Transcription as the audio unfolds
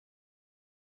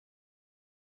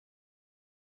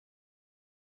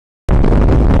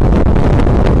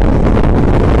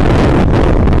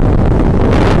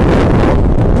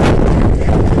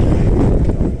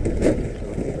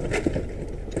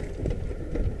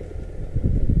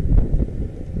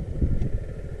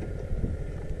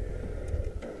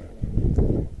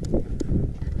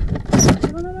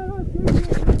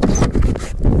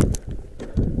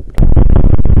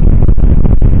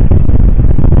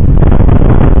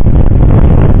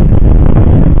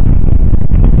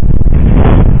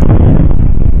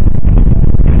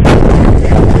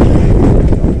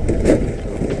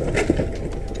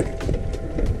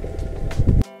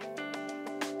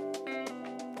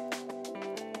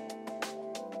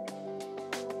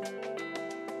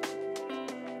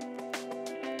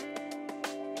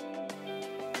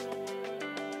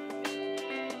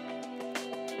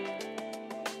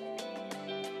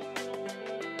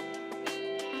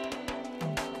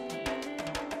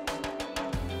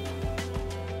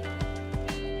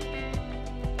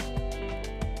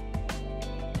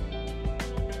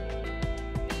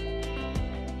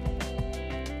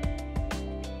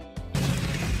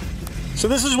So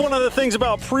this is one of the things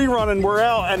about pre-running. We're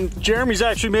out, and Jeremy's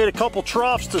actually made a couple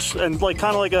troughs and like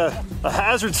kind of like a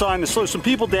hazard sign to slow some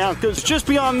people down, because just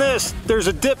beyond this, there's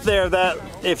a dip there that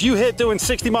if you hit doing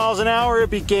 60 miles an hour, it'd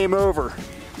be game over.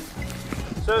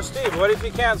 So Steve, what if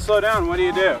you can't slow down? What do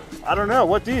you do? I don't know.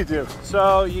 What do you do?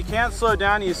 So you can't slow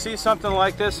down. You see something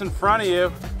like this in front of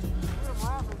you.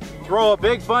 Throw a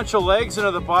big bunch of legs into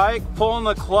the bike, pull in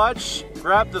the clutch,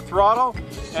 grab the throttle,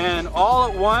 and all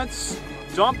at once,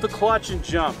 dump the clutch and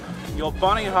jump. You'll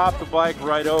bunny hop the bike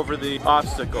right over the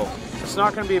obstacle. It's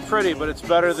not going to be pretty, but it's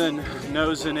better than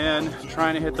nosing in,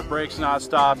 trying to hit the brakes, not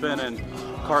stopping, and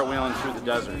cartwheeling through the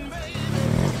desert.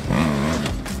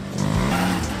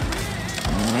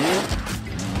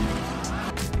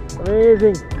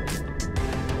 Amazing.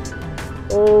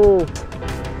 Oh.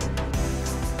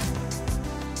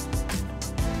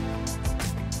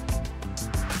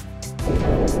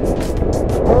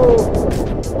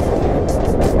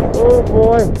 Oh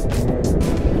boy.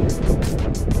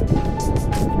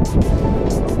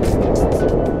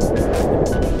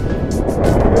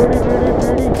 Beauty, beauty,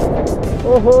 beauty.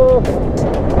 Oh.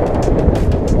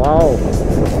 Wow.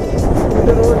 Look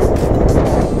at those.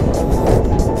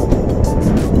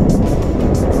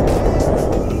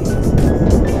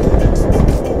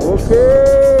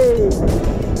 Okay.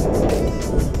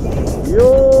 Yo.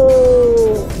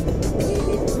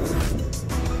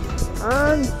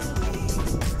 And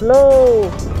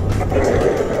slow.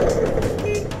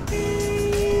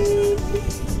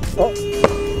 Oh.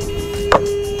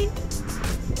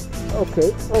 Okay,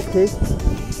 okay.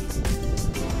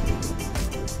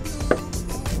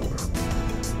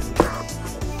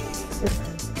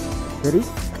 Ready?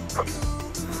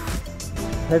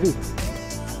 Heavy.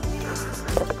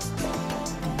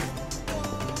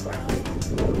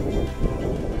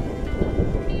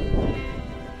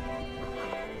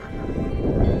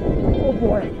 Oh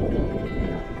boy.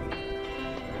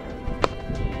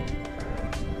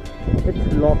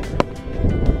 It's locked.